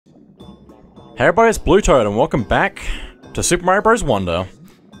Hey everybody, it's BlueToad and welcome back to Super Mario Bros. Wonder.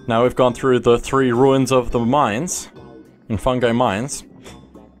 Now we've gone through the 3 ruins of the mines, in Fungi Mines.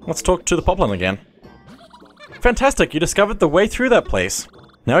 Let's talk to the Poplin again. Fantastic, you discovered the way through that place.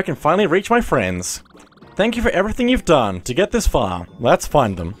 Now I can finally reach my friends. Thank you for everything you've done to get this far. Let's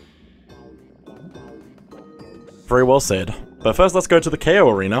find them. Very well said. But first let's go to the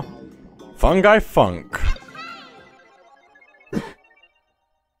KO arena. Fungi Funk.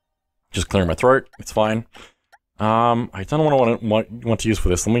 Just clearing my throat, it's fine. I don't know what I want to use for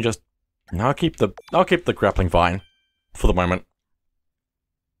this. Let me just... I'll keep the grappling vine for the moment.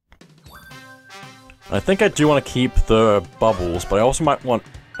 I think I do want to keep the bubbles, but I also might want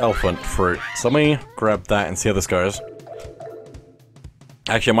elephant fruit. So let me grab that and see how this goes.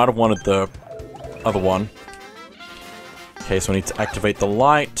 Actually, I might have wanted the other one. Okay, so I need to activate the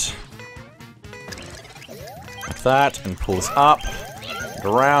light. Like that, and pull this up, and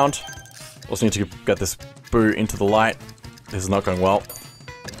around. Also need to get this boo into the light. This is not going well.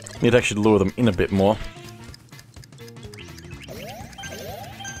 Need to actually lure them in a bit more.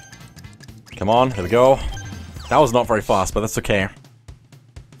 Come on, here we go. That was not very fast, but that's okay.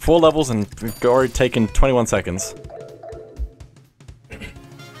 4 levels and we've already taken 21 seconds.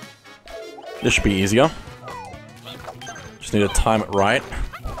 This should be easier. Just need to time it right.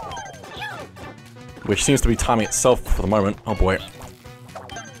 Which seems to be timing itself for the moment. Oh boy.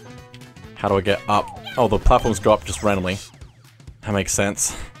 How do I get up? Oh, the platforms go up just randomly. That makes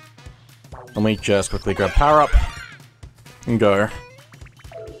sense. Let me just quickly grab power up and go.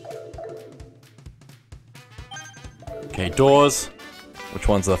 Okay, doors. Which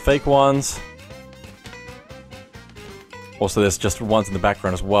ones are the fake ones? Also, there's just ones in the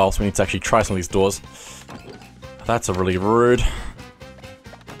background as well, so we need to actually try some of these doors. That's a really rude.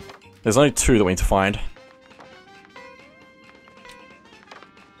 There's only 2 that we need to find.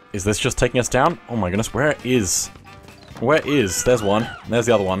 Is this just taking us down? Oh my goodness, where is? There's one. There's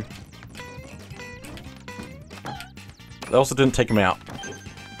the other one. They also didn't take him out.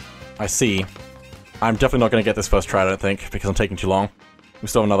 I see. I'm definitely not going to get this first try, I don't think, because I'm taking too long. We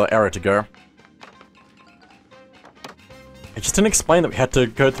still have another area to go. It just didn't explain that we had to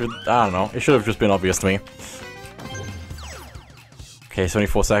go through... I don't know. It should have just been obvious to me. Okay,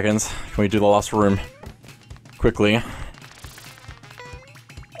 74 seconds. Can we do the last room? Quickly.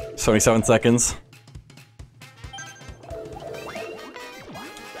 77 seconds.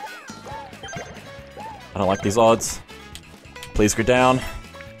 I don't like these odds. Please go down.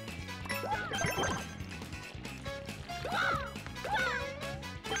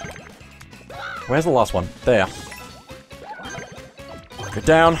 Where's the last one? There. Go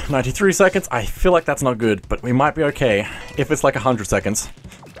down. 93 seconds. I feel like that's not good, but we might be okay if it's like 100 seconds.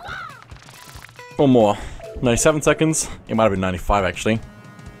 Or more. 97 seconds. It might have been 95 actually.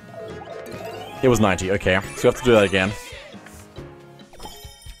 It was 90, okay. So we have to do that again.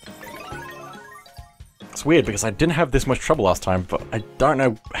 It's weird because I didn't have this much trouble last time, but I don't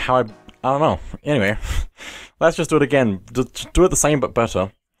know how I don't know. Anyway, let's just do it again. Just do it the same but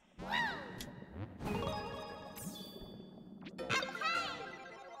better.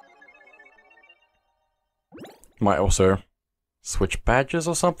 Might also switch badges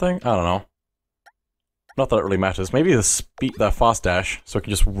or something? I don't know. Not that it really matters. Maybe the fast dash, so I can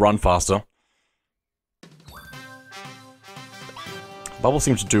just run faster. Bubble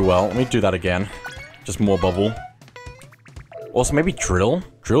seems to do well. Let me do that again. Just more bubble. Also, maybe drill?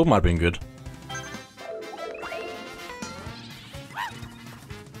 Drill might have been good.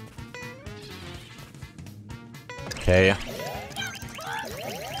 Okay.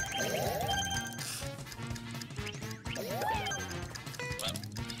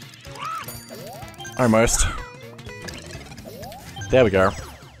 Almost. There we go.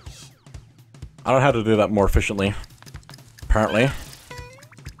 I don't know how to do that more efficiently. Apparently.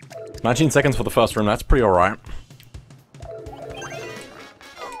 19 seconds for the first room, that's pretty alright.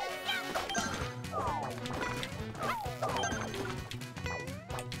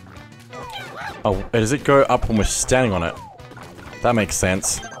 Oh, does it go up when we're standing on it? That makes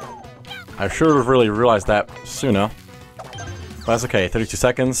sense. I should have really realized that sooner. But that's okay, 32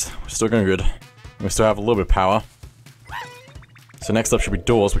 seconds, we're still going good. We still have a little bit of power. So next up should be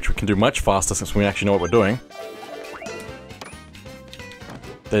doors, which we can do much faster since we actually know what we're doing.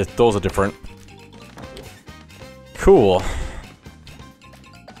 The doors are different. Cool.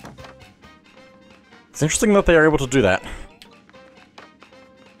 It's interesting that they are able to do that.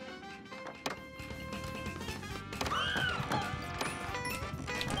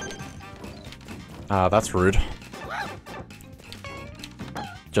 That's rude.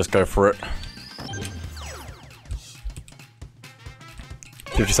 Just go for it.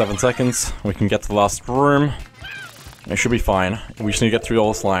 57 seconds. We can get to the last room. It should be fine. We just need to get through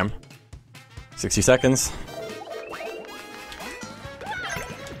all the slime. 60 seconds.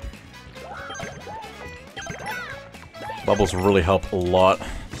 Bubbles really help a lot.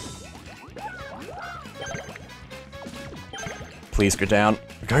 Please go down.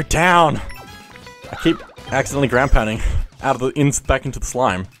 Go down! I keep accidentally ground pounding out of the back into the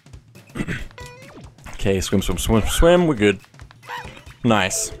slime. Okay, swim, swim, swim, swim. We're good.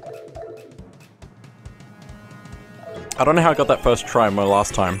 Nice. I don't know how I got that first try my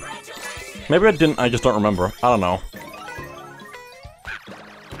last time. Maybe I didn't, I just don't remember. I don't know.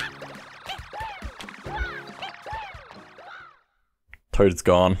 Toad's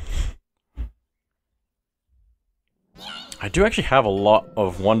gone. I do actually have a lot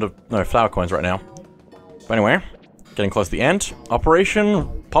of flower coins right now. But anyway, getting close to the end.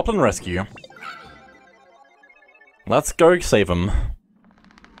 Operation Poplin Rescue. Let's go save him.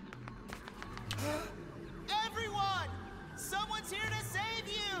 Everyone! Someone's here to save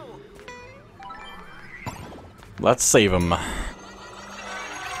you! Let's save him.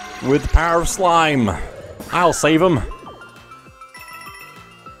 With the power of slime. I'll save him.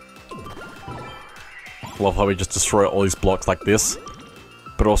 Love how we just destroy all these blocks like this.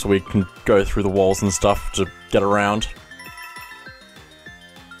 But also we can go through the walls and stuff to get around.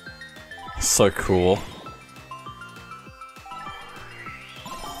 So cool.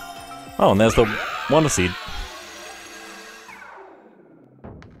 Oh, and there's the Wonder Seed.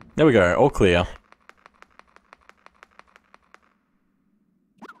 There we go, all clear.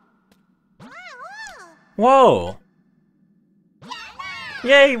 Whoa!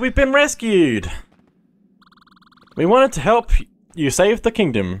 Yay, we've been rescued! We wanted to help you save the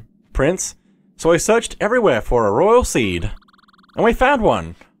kingdom, Prince, so we searched everywhere for a royal seed. And we found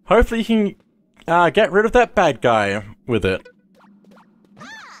one! Hopefully you can get rid of that bad guy with it.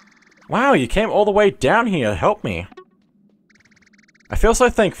 Wow, you came all the way down here to help me. I feel so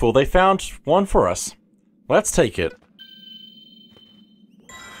thankful they found one for us. Let's take it.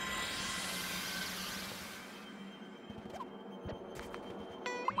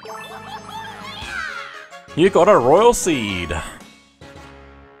 You got a royal seed.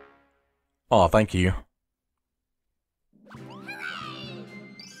 Oh, thank you.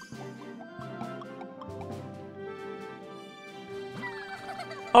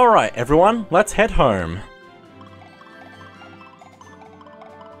 Alright, everyone, let's head home.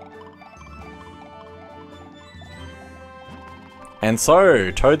 And so,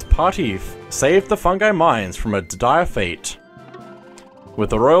 Toad's party saved the Fungi Mines from a dire fate. With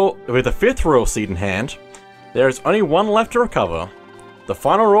the fifth royal seed in hand, there is only one left to recover. The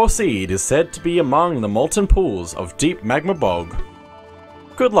final royal seed is said to be among the molten pools of deep magma bog.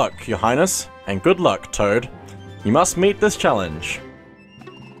 Good luck, Your Highness, and good luck, Toad. You must meet this challenge.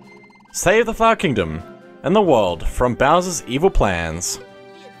 Save the Flower Kingdom and the world from Bowser's evil plans. The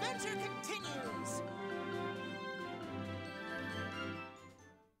adventure continues!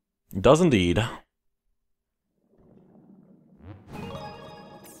 It does indeed.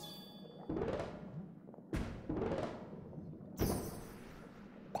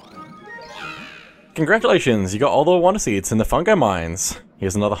 Congratulations, you got all the Wonder Seeds in the Fungi Mines.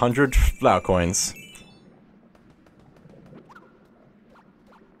 Here's another 100 flower coins.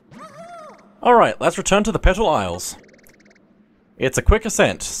 Alright, let's return to the Petal Isles. It's a quick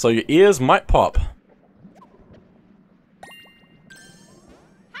ascent, so your ears might pop.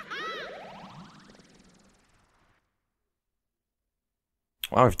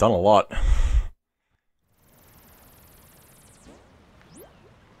 Wow, we've done a lot.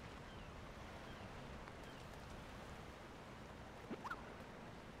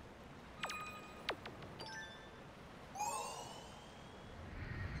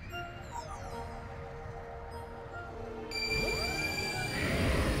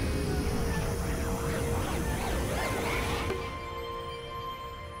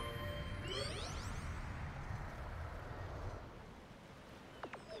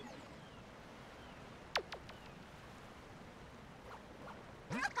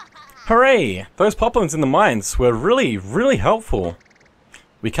 Hooray! Those poplins in the mines were really helpful.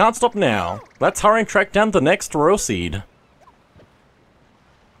 We can't stop now. Let's hurry and track down the next royal seed.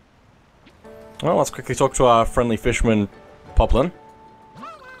 Well, let's quickly talk to our friendly fisherman, Poplin.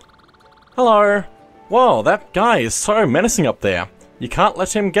 Hello! Whoa, that guy is so menacing up there. You can't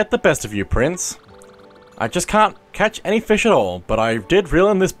let him get the best of you, Prince. I just can't catch any fish at all, but I did reel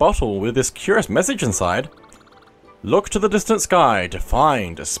in this bottle with this curious message inside. Look to the distant sky to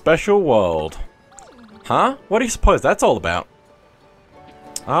find a special world. Huh? What do you suppose that's all about?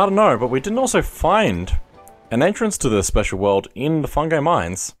 I don't know, but we didn't also find an entrance to the special world in the Fungi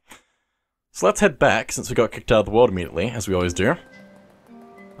Mines. So let's head back, since we got kicked out of the world immediately, as we always do.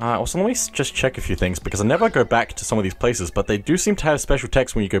 Also, let me just check a few things, because I never go back to some of these places, but they do seem to have special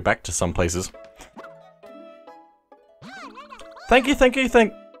text when you go back to some places. Thank you, thank you,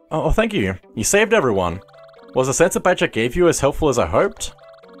 thank you. You saved everyone. Was the sensor badge I gave you as helpful as I hoped?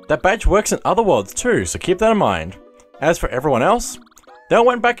 That badge works in other worlds too, so keep that in mind. As for everyone else, they all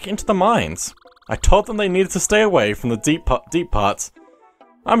went back into the mines. I told them they needed to stay away from the deep parts.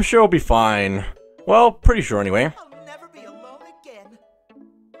 I'm sure it'll be fine. Well, pretty sure anyway. I'll never be alone again.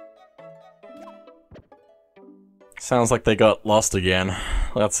 Sounds like they got lost again.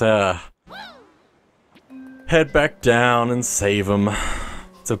 Let's head back down and save them.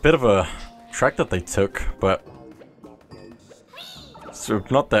 It's a bit of a track that they took, but it's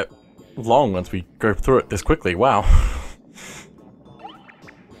not that long once we go through it this quickly. Wow.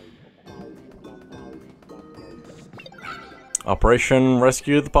 Operation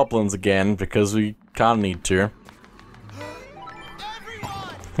Rescue the Poplins again, because we kinda need to.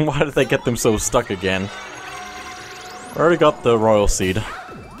 Why did they get themselves stuck again? Already got the Royal Seed.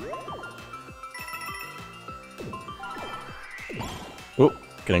 Oop,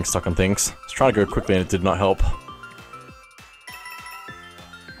 getting stuck on things. I was trying to go quickly and it did not help.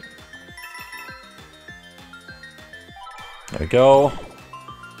 There we go.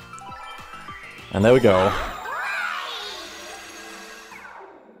 And there we go.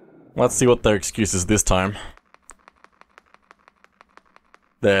 Let's see what their excuse is this time.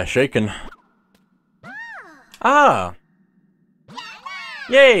 They're shaken. Ah!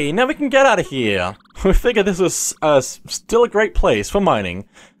 Yay! Now we can get out of here! We figured this was still a great place for mining,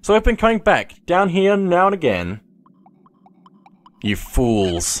 so we've been coming back down here now and again. You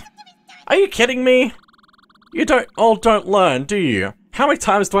fools. Are you kidding me? You don't learn, do you? How many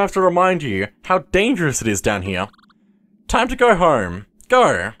times do I have to remind you how dangerous it is down here? Time to go home.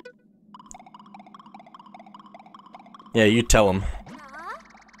 Go! Yeah, you tell them.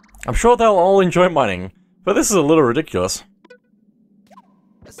 I'm sure they'll all enjoy mining, but this is a little ridiculous.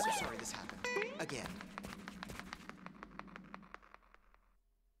 So sorry this happened. Again.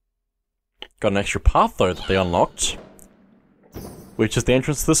 Got an extra path though that they unlocked, which is the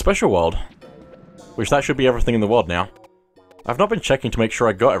entrance to the special world. Which that should be everything in the world now. I've not been checking to make sure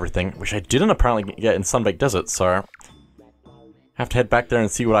I got everything, which I didn't apparently get in Sunbaked Desert, so have to head back there and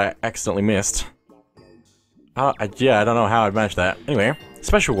see what I accidentally missed. Yeah, I don't know how I'd manage that. Anyway,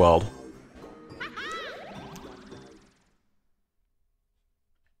 special world.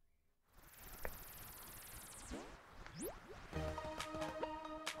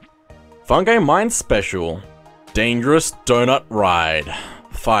 Fungi Mines Special. Dangerous Donut Ride.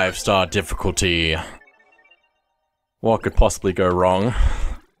 5-star difficulty. What could possibly go wrong?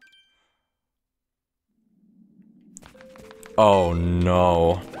 Oh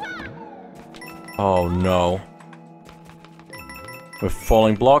no. Oh no. With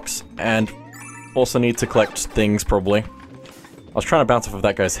falling blocks, and also need to collect things, probably. I was trying to bounce off of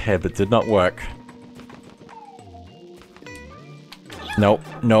that guy's head, but it did not work. Nope,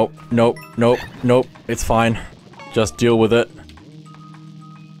 nope, nope, nope, nope. It's fine. Just deal with it.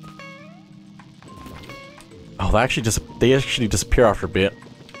 Oh, they actually disappear after a bit.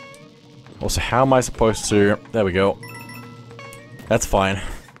 Also, how am I supposed to... There we go. That's fine.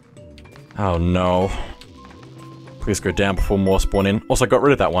 Oh no. Please go down before more spawn in. Also, I got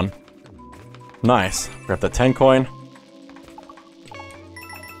rid of that one. Nice. Grab that 10 coin.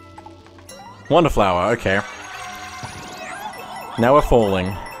 Wonder Flower, okay. Now we're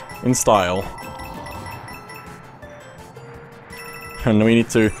falling. In style. And we need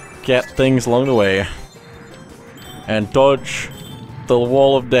to get things along the way. And dodge the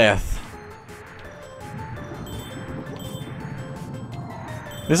wall of death.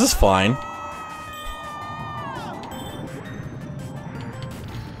 This is fine.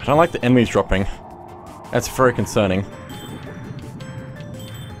 I don't like the enemies dropping. That's very concerning.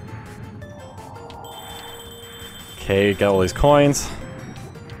 Okay, got all these coins.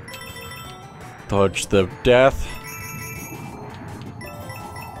 Dodge the death.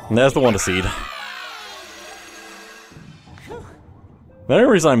 And there's the Wonder Seed. The only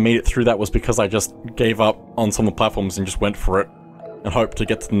reason I made it through that was because I just gave up on some of the platforms and just went for it. And hoped to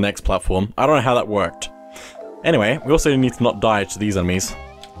get to the next platform. I don't know how that worked. Anyway, we also need to not die to these enemies.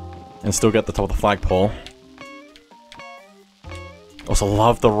 And still get the top of the flagpole. Also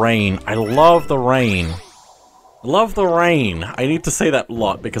love the rain. I love the rain. Love the rain. I need to say that a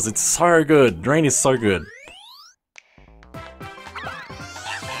lot because it's so good. Rain is so good.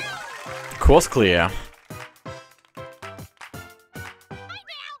 Course clear.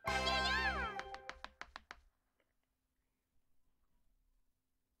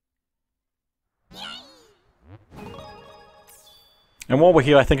 And while we're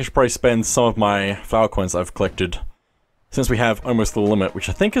here, I think I should probably spend some of my flower coins I've collected, since we have almost the limit, which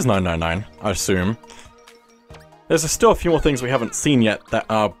I think is 999, I assume. There's still a few more things we haven't seen yet that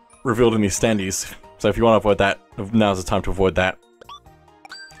are revealed in these standees, so if you want to avoid that, now's the time to avoid that.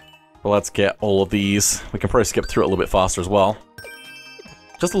 But let's get all of these. We can probably skip through it a little bit faster as well.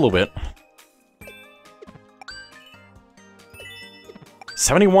 Just a little bit.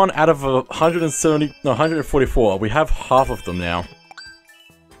 71 out of 144. We have half of them now.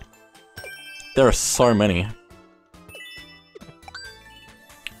 There are so many.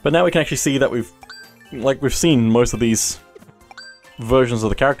 But now we can actually see that we've seen most of these versions of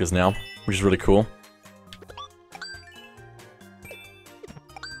the characters now, which is really cool.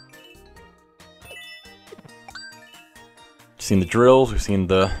 We've seen the drills, we've seen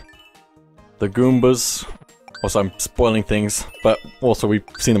the Goombas. Also, I'm spoiling things, but also we've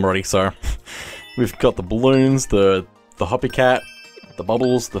seen them already, so... We've got the balloons, the Hoppy Cat, the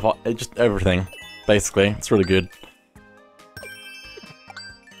bubbles, just everything, basically. It's really good.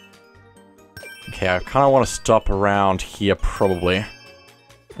 Okay, I kind of want to stop around here, probably.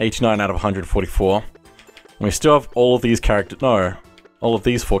 89 out of 144. And we still have all of these characters... No, all of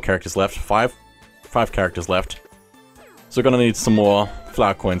these 4 characters left. 5 characters left. So we're gonna need some more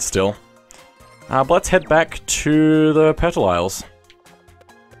flower coins still. But let's head back to the Petal Isles.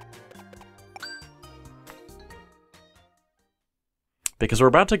 Because we're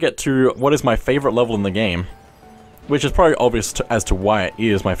about to get to what is my favorite level in the game. Which is probably obvious as to why it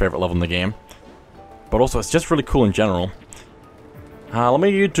is my favorite level in the game. But also, it's just really cool in general. Let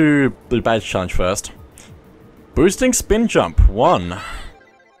me do the badge challenge first. Boosting Spin Jump 1.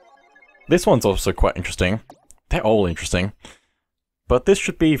 This one's also quite interesting. They're all interesting. But this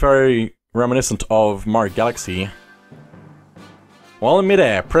should be very reminiscent of Mario Galaxy. While in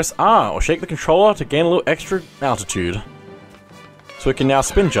midair, press R or shake the controller to gain a little extra altitude. So we can now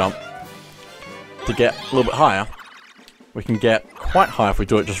spin jump to get a little bit higher. We can get quite high if we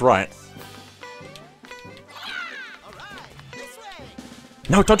do it just right.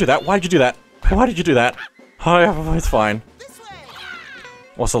 No, don't do that! Why did you do that? Why did you do that? Oh, it's fine.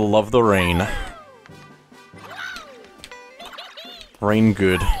 Also love the rain. Rain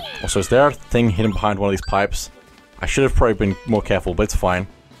good. Also, is there a thing hidden behind one of these pipes? I should have probably been more careful, but it's fine.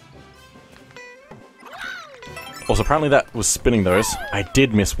 Also, apparently that was spinning those. I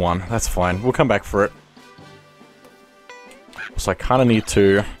did miss one. That's fine. We'll come back for it. So I kind of need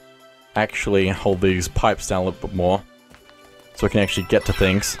to actually hold these pipes down a little bit more, so I can actually get to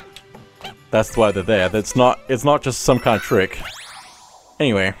things. That's why they're there. It's not just some kind of trick.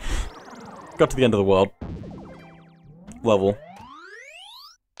 Anyway, got to the end of the world. Level.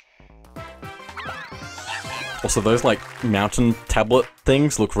 Also, those, like, mountain tablet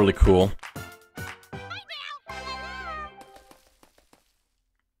things look really cool.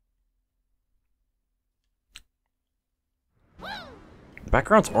 The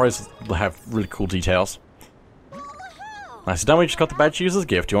backgrounds always have really cool details. Nice, done. We just got the badge to use as a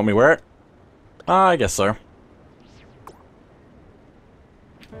gift. Do you want me to wear it? I guess so.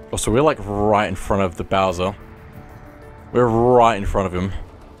 Also, we're, like, right in front of the Bowser. We're right in front of him.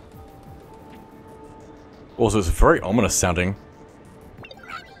 Also, it's very ominous sounding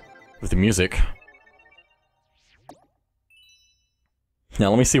with the music.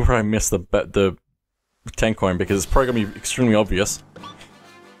 Now, let me see where I missed the 10 coin, because it's probably gonna be extremely obvious.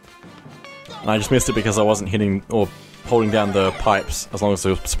 And I just missed it because I wasn't hitting or holding down the pipes as long as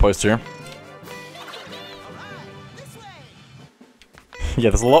I was supposed to. Yeah,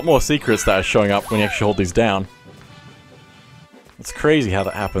 there's a lot more secrets that are showing up when you actually hold these down. It's crazy how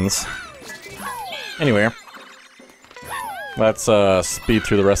that happens. Anyway. Let's speed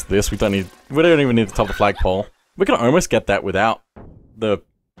through the rest of this. We don't even need the top of the flagpole. We can almost get that without the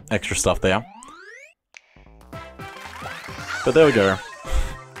extra stuff there. But there we go.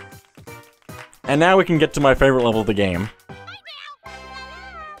 And now we can get to my favorite level of the game.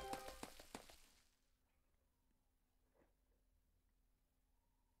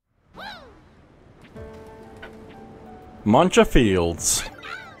 Mancha Fields.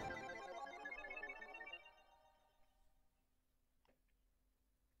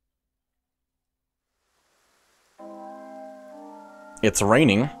 It's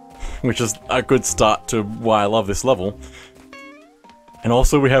raining, which is a good start to why I love this level. And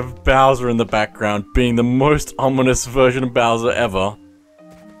also we have Bowser in the background, being the most ominous version of Bowser ever.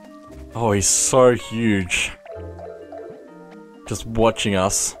 Oh, he's so huge. Just watching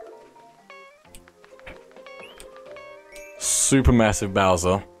us. Super massive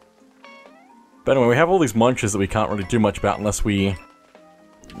Bowser. But anyway, we have all these munches that we can't really do much about unless we...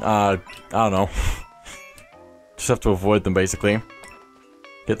 I don't know. Just have to avoid them, basically.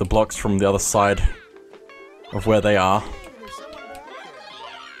 Get the blocks from the other side of where they are.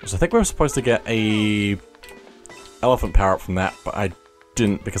 So I think we were supposed to get a elephant power up from that, but I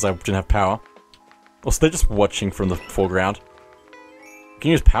didn't because I didn't have power. Also, they're just watching from the foreground. You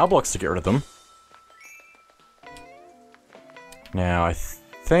can use power blocks to get rid of them. Now, I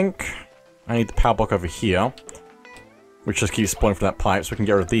think I need the power block over here, which just keeps spawning from that pipe, so we can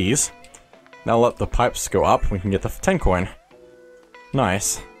get rid of these. Now let the pipes go up, we can get the 10 coin.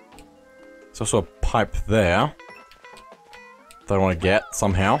 Nice. There's also a pipe there that I want to get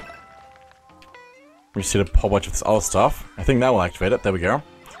somehow. We just need a whole bunch of this other stuff. I think that will activate it. There we go.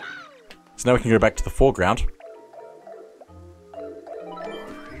 So now we can go back to the foreground.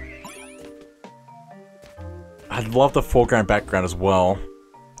 I love the foreground background as well.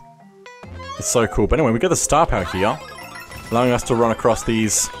 It's so cool. But anyway, we get the star power here, allowing us to run across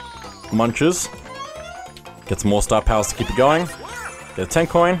these munches. Get some more star powers to keep it going. Get a 10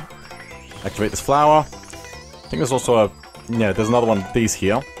 coin. Activate this flower. I think there's also a... yeah, there's another one of these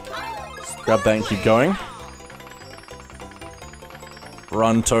here. Grab that and keep going.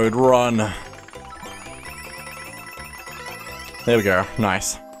 Run, Toad, run. There we go.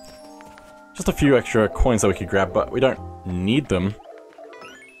 Nice. Just a few extra coins that we could grab, but we don't need them.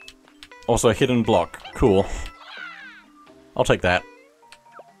 Also, a hidden block. Cool. I'll take that.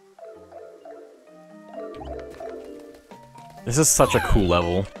 This is such a cool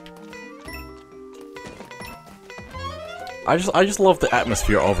level. I just love the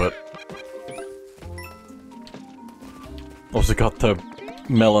atmosphere of it. Also got the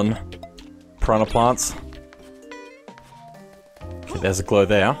melon piranha plants. Okay, there's a glow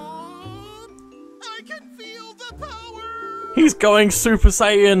there. I can feel the power. He's going Super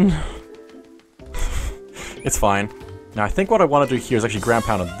Saiyan! It's fine. Now I think what I want to do here is actually ground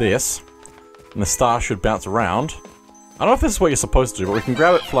pound on this. And the star should bounce around. I don't know if this is what you're supposed to do, but we can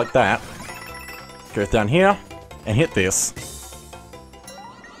grab it like that. Go down here, and hit this.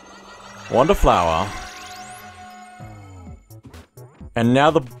 Wonder Flower. And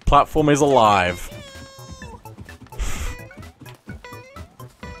now the platform is alive.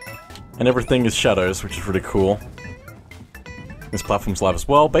 And everything is shadows, which is really cool. This platform's live as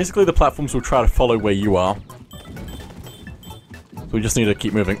well. Basically, the platforms will try to follow where you are. So we just need to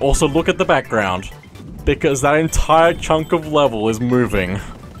keep moving. Also, look at the background. Because that entire chunk of level is moving.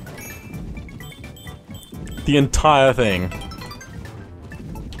 The entire thing.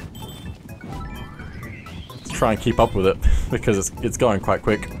 Let's try and keep up with it, because it's going quite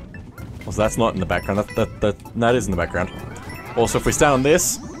quick. Also, that's not in the background. That is in the background. Also, if we stand on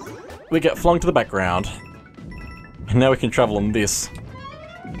this, we get flung to the background. And now we can travel on this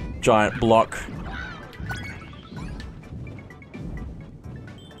giant block.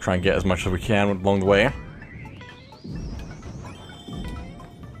 Try and get as much as we can along the way.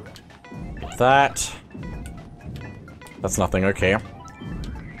 That's nothing, okay.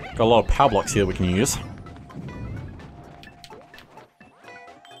 Got a lot of power blocks here that we can use.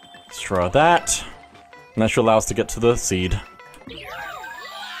 Destroy that. And that should allow us to get to the seed.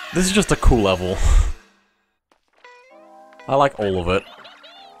 This is just a cool level. I like all of it.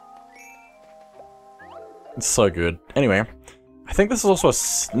 It's so good. Anyway. I think this is also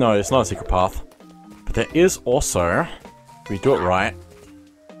a... no, it's not a secret path. But there is also... if we do it right...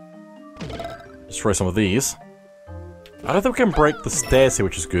 destroy some of these. I don't think we can break the stairs here,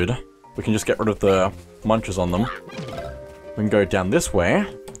 which is good. We can just get rid of the munches on them. We can go down this way.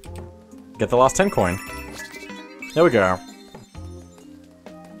 Get the last 10 coin. There we go.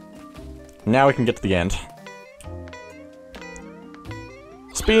 Now we can get to the end.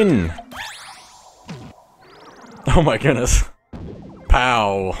 Spin! Oh my goodness.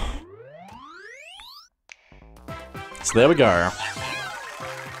 Pow! So there we go.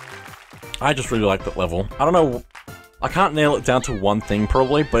 I just really like that level. I don't know, I can't nail it down to one thing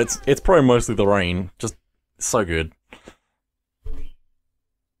probably, but it's probably mostly the rain. Just so good.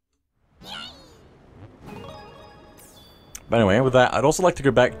 But anyway, with that, I'd also like to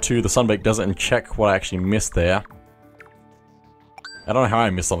go back to the Sunbaked Desert and check what I actually missed there. I don't know how I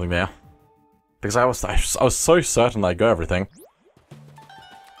missed something there. Because I was so certain that I got everything.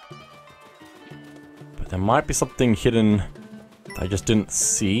 But there might be something hidden that I just didn't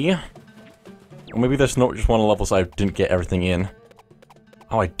see. Or maybe there's not just one of the levels I didn't get everything in.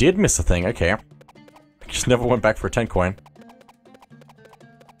 Oh, I did miss a thing, okay. I just never went back for a 10 coin.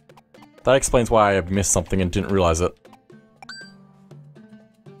 That explains why I missed something and didn't realize it.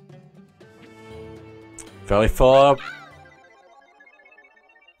 Valley full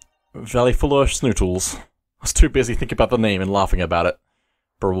of snootles. I was too busy thinking about the name and laughing about it.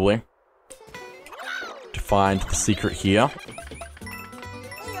 Probably. To find the secret here.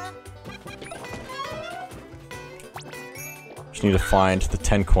 Just need to find the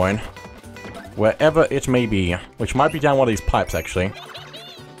 10 coin. Wherever it may be. Which might be down one of these pipes, actually.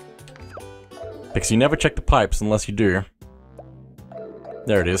 Because you never check the pipes unless you do.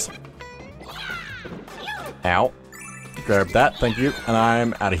 There it is. Ow. Grab that, thank you. And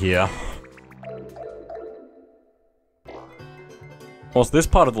I'm out of here. Also, this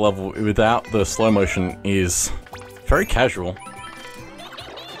part of the level without the slow motion is very casual.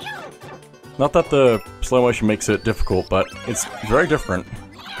 Not that the slow motion makes it difficult, but it's very different.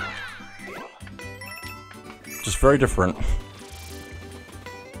 Just very different.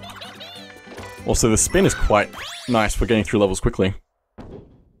 Also, the spin is quite nice for getting through levels quickly.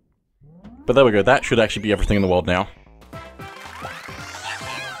 But there we go, that should actually be everything in the world now.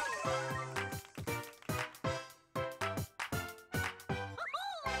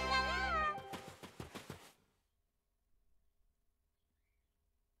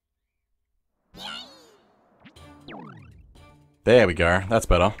 There we go, that's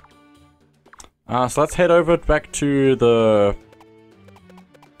better. So let's head over back to the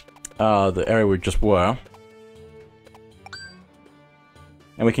area we just were.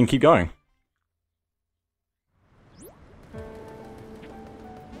 And we can keep going.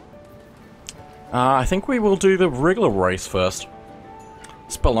 I think we will do the regular race first.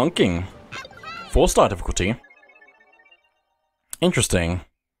 Spelunking. 4-star difficulty. Interesting.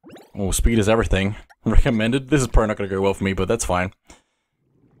 Oh, speed is everything. Recommended. This is probably not going to go well for me, but that's fine.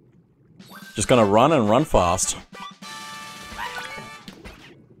 Just gonna run and run fast.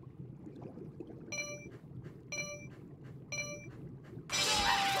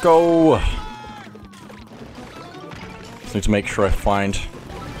 Go! Just need to make sure I find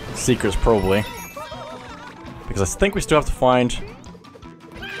secrets, probably. Because I think we still have to find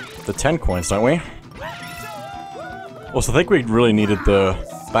the 10 coins, don't we? Also, I think we really needed the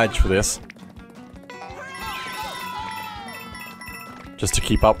badge for this. Just to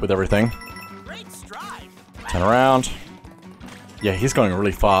keep up with everything. Turn around. Yeah, he's going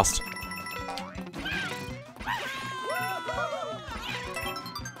really fast.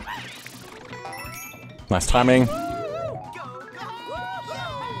 Nice timing.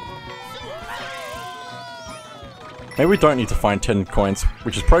 Maybe we don't need to find 10 coins,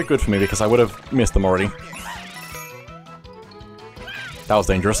 which is probably good for me because I would have missed them already. That was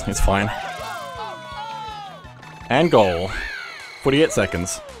dangerous, it's fine. And goal. 48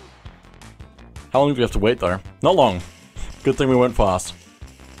 seconds. How long do we have to wait though? Not long. Good thing we went fast.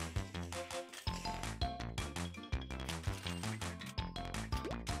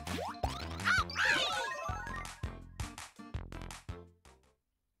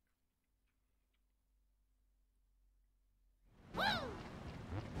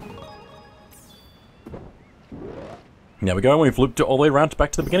 There we go, and we've looped it all the way around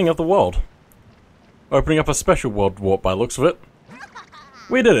back to the beginning of the world. Opening up a special world warp by the looks of it.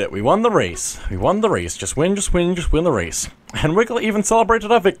 We did it, we won the race. We won the race, just win, just win, just win the race. And Wiggle even celebrated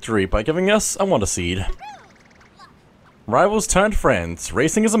our victory by giving us a Wonder Seed. Rivals turned friends,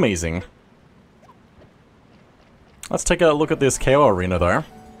 racing is amazing. Let's take a look at this KO arena though.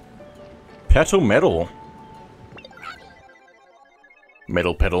 Petal Medal.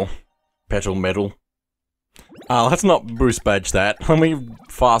 Medal Petal. Petal Medal. Let's not boost badge that. Let me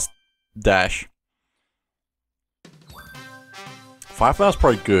fast dash. 5 hours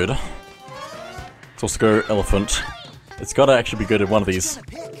probably good. Let's also go elephant. It's gotta actually be good at one of these.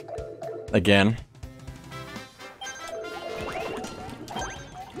 Again.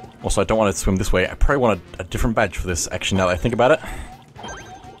 Also, I don't want to swim this way. I probably want a different badge for this, actually, now that I think about it.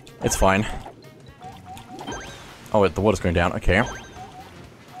 It's fine. Oh, wait, the water's going down. Okay.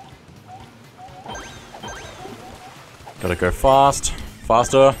 Gotta go fast.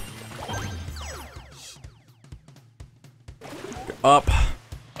 Faster. Go up.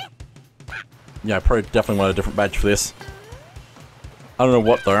 Yeah, I probably definitely want a different badge for this. I don't know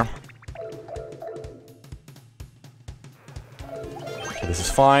what, though. Okay, this is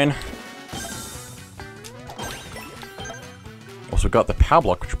fine. Also got the power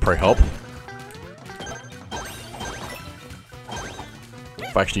block, which will probably help.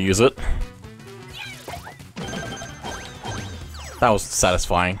 If I actually use it. That was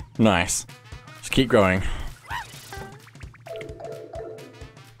satisfying. Nice. Just keep going.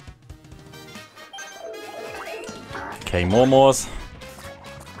 Okay, more.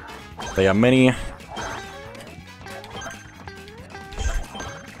 They are many.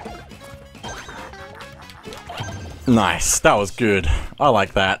 Nice. That was good. I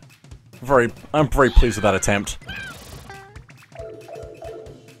like that. I'm very pleased with that attempt.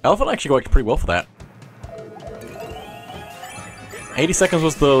 Elephant actually worked pretty well for that. 80 seconds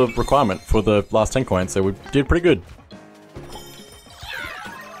was the requirement for the last 10 coins, so we did pretty good.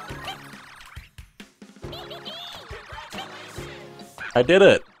 I did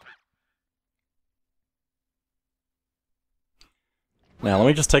it! Now, let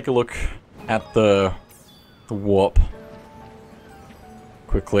me just take a look at the warp.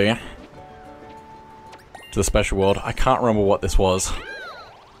 Quickly. To the special world. I can't remember what this was.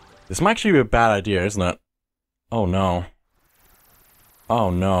 This might actually be a bad idea, isn't it? Oh no. Oh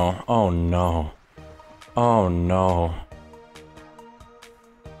no. Oh no. Oh no.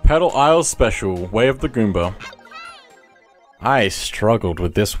 Petal Isles special. Way of the Goomba. I struggled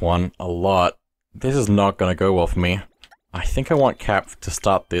with this one a lot. This is not gonna go well for me. I think I want Cap to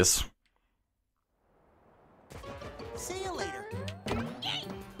start this. See you later.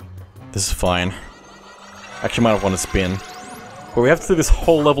 This is fine. Actually, might have wanted to spin. But we have to do this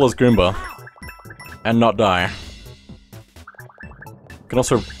whole level as Goomba. And not die. We can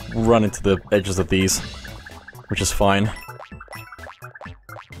also run into the edges of these. Which is fine.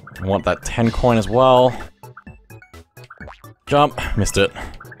 I want that 10 coin as well. Jump. Missed it.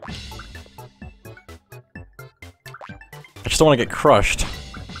 I just don't want to get crushed.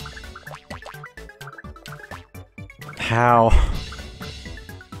 How?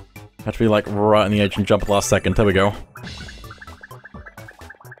 I have to be like right on the edge and jump at the last second. There we go.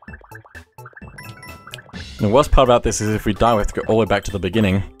 The worst part about this is if we die, we have to go all the way back to the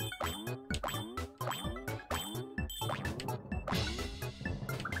beginning.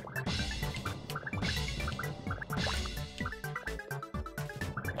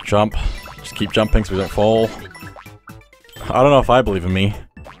 Jump. Just keep jumping so we don't fall. I don't know if I believe in me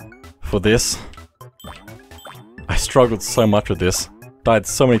for this. I struggled so much with this. Died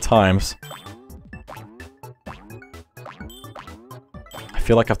so many times. I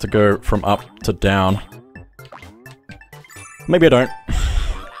feel like I have to go from up to down. Maybe I don't.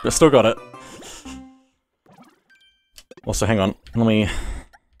 But still got it. Also, hang on. Let me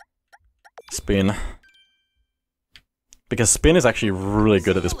spin. Because spin is actually really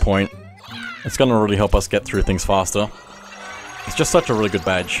good at this point. It's gonna really help us get through things faster. It's just such a really good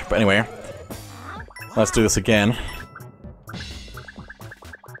badge. But anyway, let's do this again.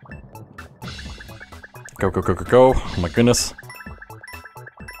 Go, go, go, go, go. Oh my goodness.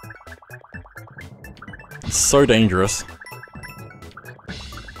 It's so dangerous.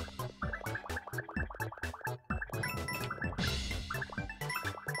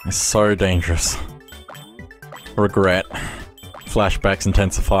 It's so dangerous. Regret. Flashbacks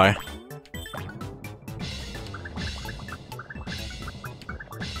intensify.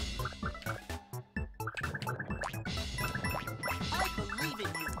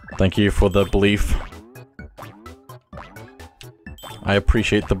 Thank you for the belief. I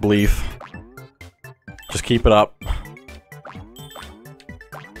appreciate the belief. Just keep it up.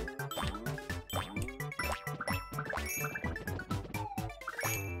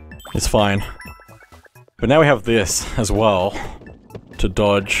 It's fine. But now we have this as well to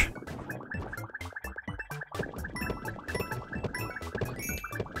dodge.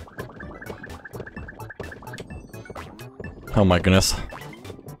 Oh my goodness.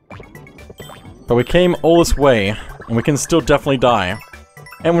 But we came all this way, and we can still definitely die.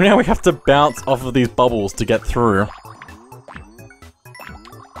 And now we have to bounce off of these bubbles to get through.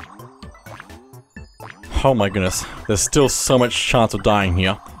 Oh my goodness. There's still so much chance of dying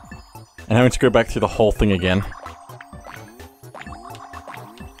here. And having to go back through the whole thing again.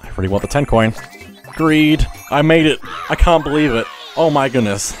 I really want the 10 coin. Greed! I made it! I can't believe it! Oh my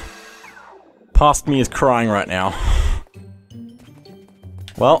goodness. Past me is crying right now.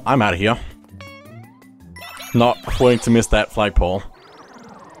 Well, I'm out of here. Not wanting to miss that flagpole.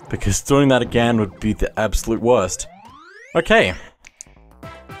 Because doing that again would be the absolute worst. Okay.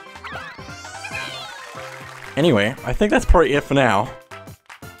 Anyway, I think that's probably it for now.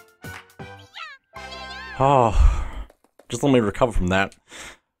 Oh, just let me recover from that.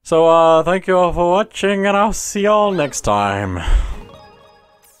 So, thank you all for watching, and I'll see y'all next time.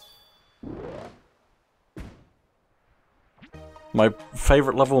 My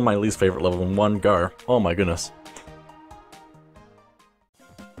favorite level and my least favorite level in one go. Oh my goodness.